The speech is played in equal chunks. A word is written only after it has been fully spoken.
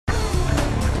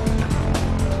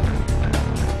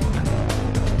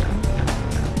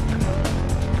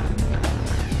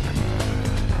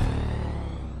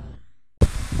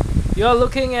You're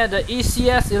looking at the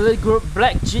ECS Elite Group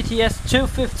Black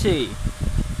GTS250.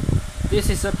 This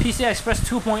is a PCI Express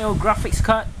 2.0 graphics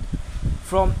card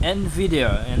from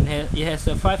Nvidia, and it has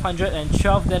a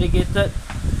 512 dedicated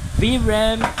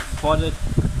VRAM for the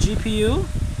GPU.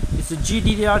 It's a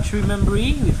GDDR3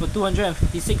 memory with a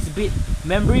 256-bit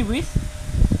memory width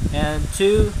and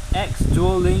 2x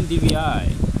dual link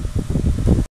DVI.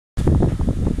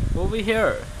 Over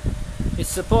here, it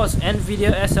supports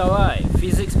Nvidia SLI,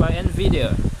 physics by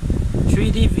Nvidia,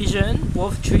 3D Vision,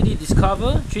 both 3D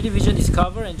Vision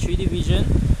Discover and 3D Vision.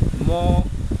 More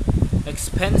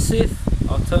expensive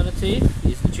alternative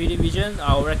is the 3D Vision.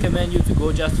 I'll recommend you to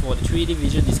go just for the 3D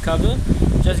Vision Discover.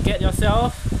 Just get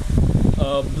yourself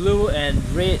blue and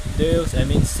red dials,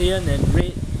 cyan and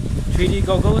red 3D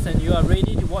goggles, and you are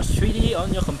ready to watch 3D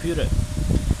on your computer.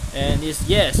 And it's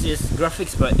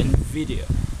graphics by Nvidia.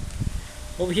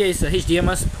 Over here is a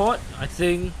HDMI support. I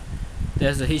think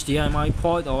there's a HDMI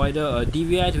port or either a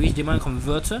DVI to HDMI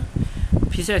converter.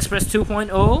 PCI Express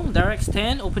 2.0, DirectX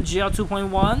 10, OpenGL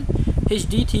 2.1,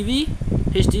 HDTV,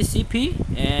 HDCP,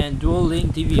 and dual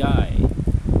link DVI.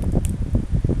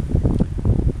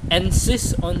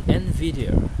 Insist on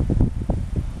Nvidia.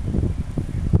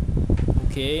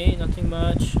 Okay, nothing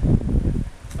much.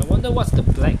 I wonder what's the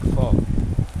black for.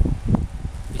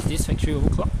 Is this factory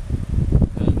overclock?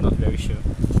 Not very sure.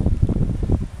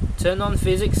 Turn on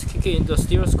physics, kick it into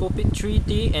stereoscopic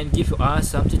 3D, and give your eyes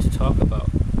something to talk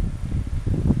about.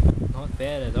 Not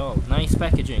bad at all. Nice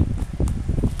packaging.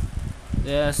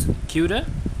 There's CUDA,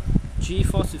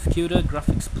 GeForce with CUDA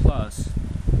Graphics Plus.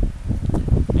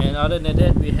 And other than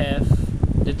that, we have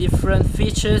the different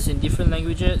features in different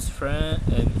languages: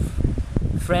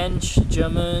 French,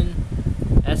 German,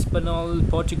 Espanol,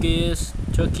 Portuguese,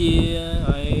 Turkey,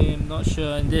 I am not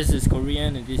sure, and this is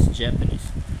Korean and this is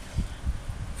Japanese.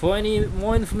 For any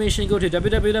more information, go to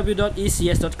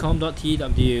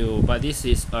www.ecs.com.tw. But this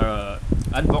is a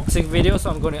unboxing video,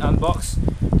 so I'm going to unbox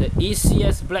the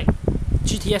ECS Black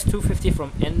GTS250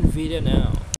 from Nvidia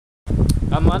now.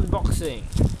 I'm unboxing.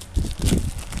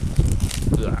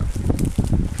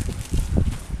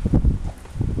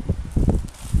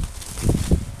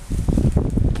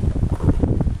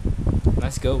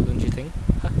 Let's go, don't you think?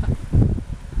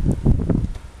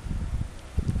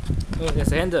 Oh,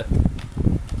 there's a handle.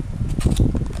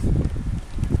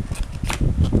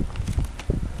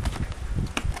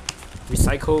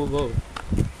 Recyclable.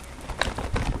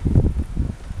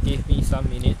 Give me some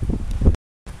minute.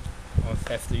 I'll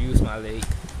have to use my leg.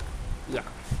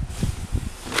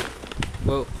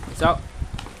 Whoa, it's out.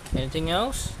 Anything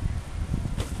else?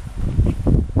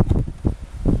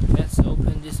 Let's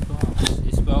open this box.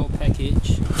 It's well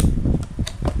packaged.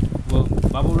 Whoa,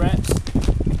 bubble wraps.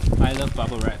 I love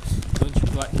bubble wraps. Don't you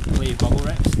like to play bubble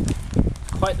wraps?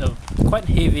 Quite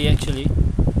heavy actually.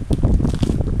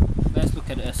 Let's look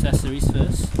at the accessories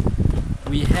first.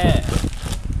 We have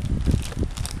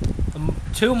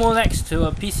two molecs to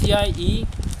a PCI-E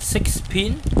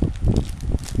 6-pin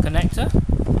connector.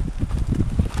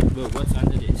 Whoa, what's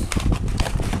under this?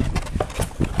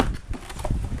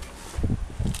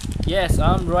 Yes,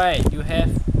 I'm right. You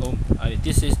have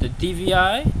this is the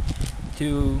DVI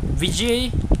to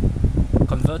VGA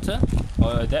converter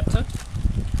or adapter.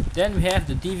 Then we have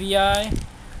the DVI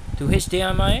to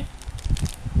HDMI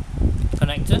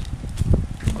connector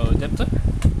or adapter.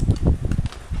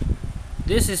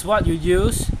 This is what you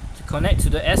use to connect to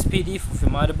the SPD of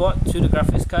your motherboard to the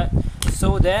graphics card,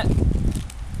 so that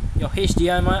your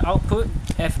HDMI output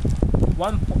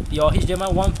your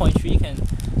HDMI 1.3 can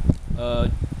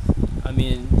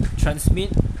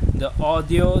transmit the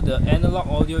audio, the analog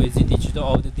audio, is it digital,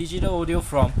 or the digital audio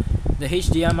from the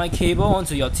HDMI cable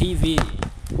onto your TV.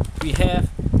 We have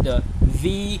the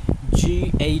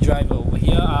VGA driver over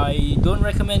here. I don't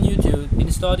recommend you to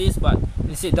install this, but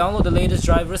instead download the latest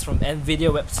drivers from Nvidia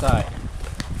website.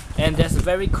 And there's a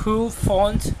very cool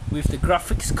font with the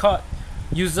graphics card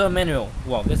user manual.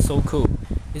 Wow, that's so cool.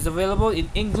 It's available in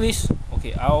English.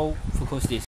 Okay, I'll focus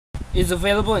this. It's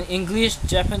available in English,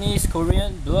 Japanese,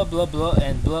 Korean, blah blah blah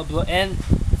and blah blah, and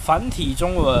繁体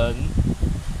中文.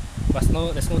 But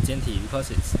there's no 简体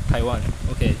because it's Taiwan.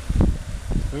 Okay,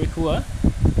 very cool, huh?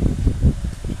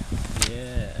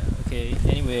 Yeah. Okay.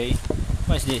 Anyway,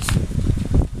 what is this?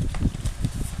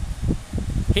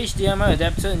 HDMI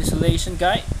adapter installation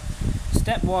guide.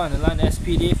 Step 1: align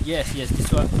SPD. Yes. This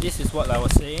is what I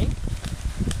was saying.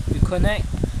 You connect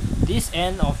this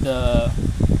end of the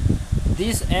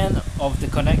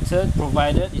connector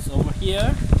provided is over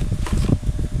here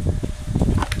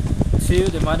to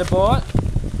the motherboard.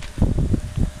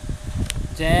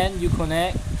 Then you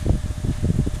connect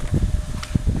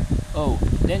Oh,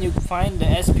 then you find the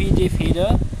SPDIF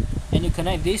header and you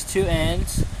connect these two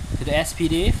ends to the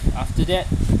SPDIF. After that,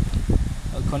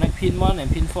 connect pin 1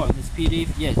 and pin 4 of the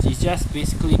SPDIF. Yes, it's just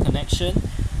basically connection.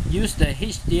 Use the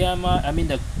HDMI, I mean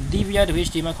the DVI to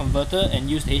HDMI converter, and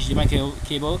use the HDMI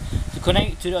cable to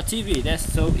connect to your TV.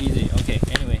 That's so easy. Okay,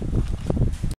 anyway,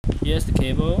 here's the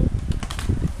cable.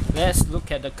 Let's look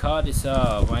at the card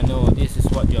itself. I know this is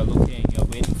what you're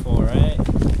waiting for, right?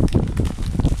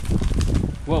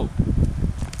 Whoa!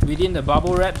 Within the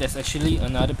bubble wrap, there's actually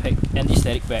another pack,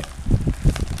 anti-static pack.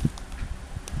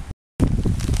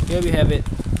 Here we have it.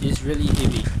 It's really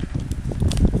heavy.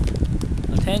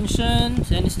 Attention,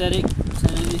 anti-static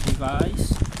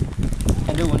device.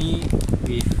 Handle only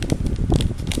with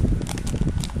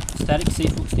static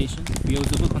safe workstation.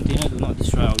 Reusable container, do not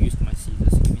destroy. I'll use my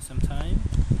scissors. Give me some time.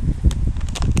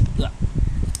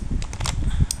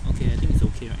 Okay, I think it's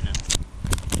okay right now.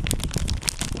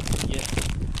 Yeah.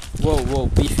 Whoa,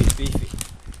 beefy.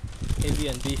 Heavy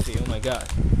and beefy, oh my god.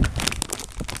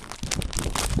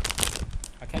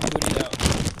 I can't put it out.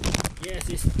 Yes,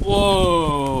 it's...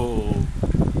 Whoa!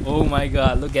 Oh my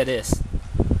god, look at this.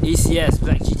 ECS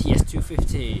Black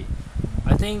GTS250.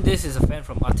 I think this is a fan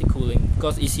from Arctic Cooling,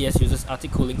 because ECS uses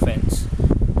Arctic Cooling fans.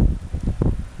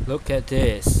 Look at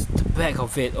this. The back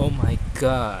of it, oh my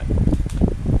god.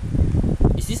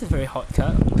 Is this a very hot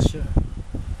cut? I'm not sure.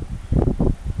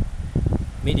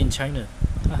 Made in China.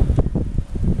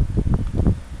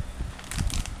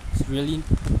 It really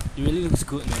looks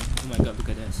good, man. Oh my god, look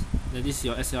at this. Then this is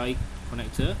your SLI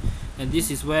connector, and this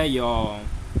is where your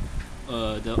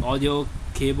the audio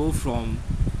cable from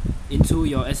into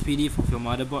your SPDIF of your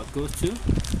motherboard goes to.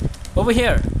 Over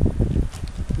here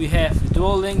we have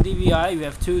dual link DVI. We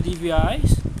have two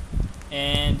DVIs,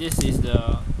 and this is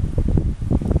the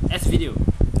S video.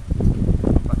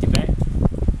 Plug it back.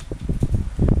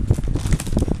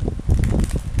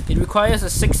 It requires a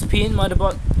 6-pin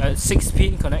motherboard,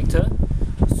 6-pin connector.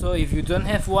 So if you don't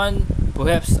have one,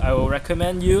 perhaps I will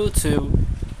recommend you to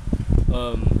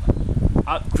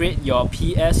upgrade your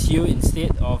PSU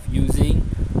instead of using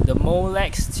the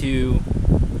Molex to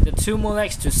the 2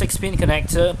 Molex to 6-pin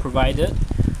connector provided.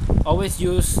 Always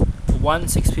use one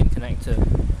 6-pin connector.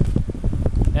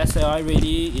 SLI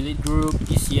ready, Elite Group,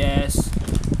 ECS.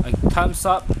 A thumbs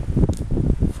up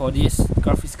for this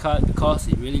graphics card because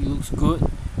it really looks good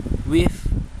with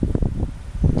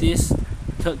this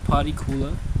third-party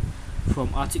cooler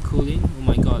from Arctic Cooling. Oh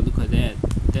my god, look at that.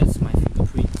 That's my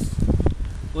fingerprints.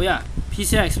 Oh yeah,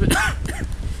 PCI Express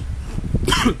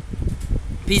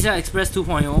PCI Express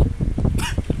 2.0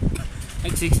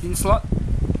 X16 slot.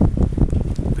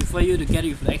 Prefer you to get it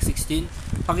with the X16.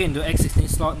 Plug it into X16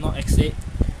 slot, not X8,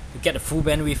 to get the full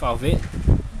bandwidth out of it.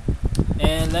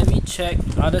 And let me check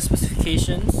other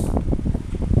specifications.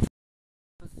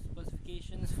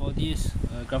 For this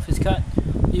graphics card.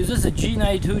 It uses a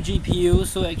G92 GPU,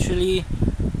 so actually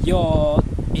your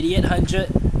 8800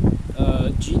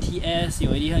 GTS,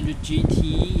 your 8800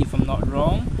 GT, if I'm not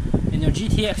wrong, and your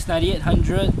GTX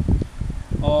 9800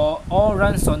 all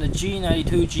runs on the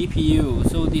G92 GPU.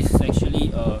 So this is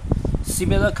actually a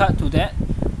similar card to that,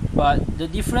 but the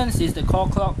difference is the core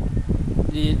clock.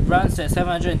 It runs at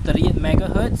 738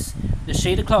 MHz. The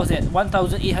shader clock is at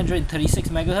 1836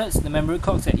 MHz. The memory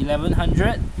clock is at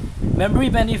 1100. Memory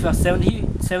bandwidth of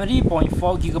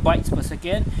 70.4 gigabytes per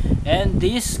second, and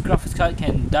this graphics card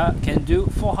can do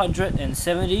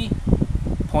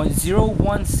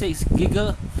 470.016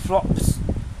 gigaflops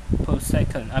per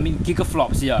second. I mean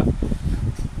gigaflops, yeah.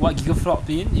 What gigaflop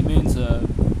mean? It means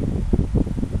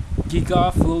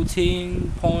giga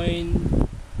floating point.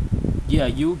 Yeah,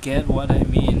 you get what I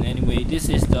mean. Anyway, this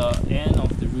is the end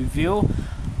of the review.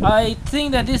 I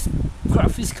think that this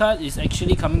graphics card is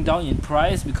actually coming down in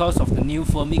price because of the new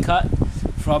Fermi card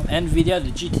from Nvidia,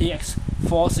 the GTX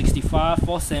 465,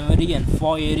 470 and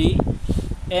 480.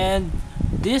 And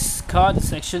this card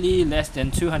is actually less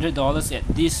than $200 at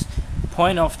this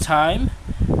point of time,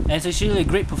 and it's actually a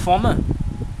great performer,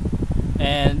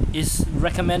 and it's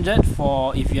recommended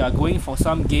for if you are going for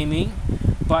some gaming,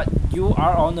 but you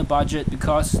are on a budget,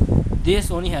 because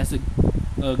this only has a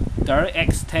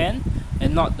DirectX 10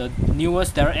 and not the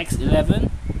newest DirectX 11,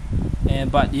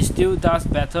 but it still does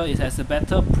better. It has a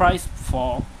better price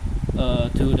for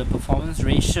to the performance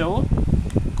ratio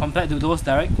compared to those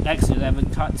DirectX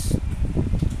 11 cards.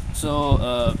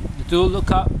 So do look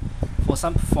up for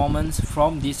some performance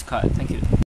from this card. Thank you.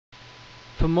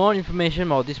 For more information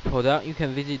about this product, you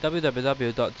can visit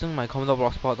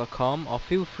www.zhengmaicommodore.blogspot.com or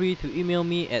feel free to email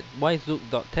me at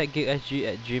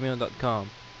yzook.techgeeksg@gmail.com.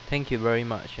 Thank you very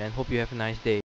much and hope you have a nice day.